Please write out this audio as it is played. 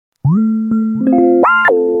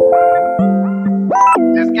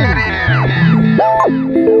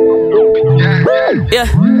Yeah.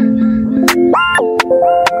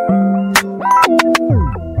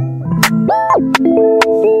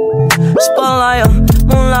 Spotlight,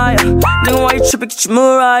 moonlight. Nigga, why you trippin'? Get your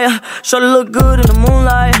Mariah. Shorty look good in the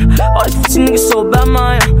moonlight. All these pussy niggas so bad,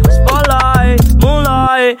 man. Spotlight,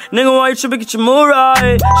 moonlight. Nigga, why you trippin'? Get your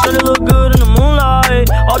Mariah. Shorty look good in the moonlight.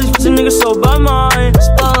 All these pussy niggas so bad, man.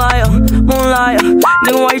 Spotlight, moonlight.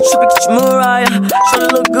 Nigga, why you trippin'? Get your Mariah. Shorty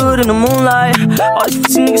look good in the moonlight. All these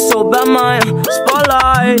pussy niggas so bad, man.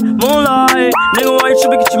 Spotlight, moonlight. Nigga, why you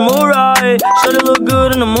trippin'? Get your Mariah. Shorty look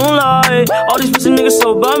good in the moonlight. All these pussy niggas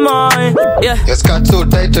so bad, man. Yeah. Your skirt so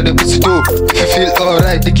tight on the pussy too. If you feel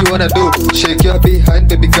alright, think you wanna do. Shake your behind,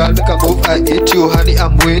 baby girl, make a move. I hate you, honey,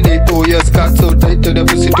 I'm winning. Oh, your skirt so tight on the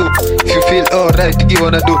pussy too. If you feel alright, think you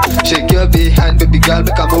wanna do. Shake your behind, baby girl,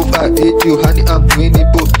 make a move. I hate you, honey, I'm winning.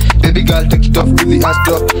 Boo. Baby girl, take it off, give the ass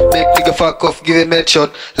drop. Make nigga fuck off, give him a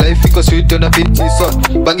headshot. Life iko sweet on a bit hot.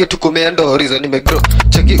 Bange tukumeando, reason nimegro.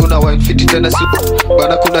 Cheki una wine fiti tena sipo.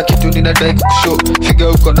 Bana kuna kitu ninadai kukushow. Figa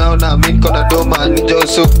uko nao na min kona doma. Ninja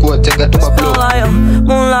uso kuwa chenga tuma blow.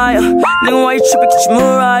 Moonlight, nigga, why you trippin'? Get your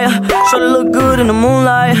Mariah. Shorty look good in the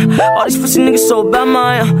moonlight. All these pussy niggas so bad,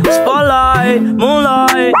 man. Spotlight,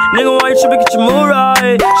 moonlight. Nigga, why you trippin'? Get your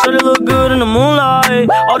Mariah. Shorty look good in the moonlight.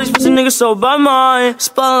 All these pussy niggas so bad, man.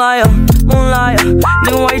 Spotlight, moonlight.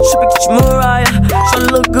 Nigga, why you trippin'? Get your Mariah. Shorty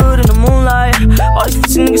look good in the moonlight. All these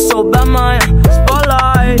pussy niggas so bad, man.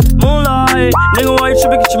 Spotlight, moonlight. Nigga, why you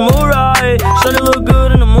trippin'? Get your Mariah. Shorty look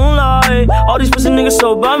good in the moonlight. All these pussy niggas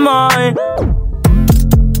so bad, man.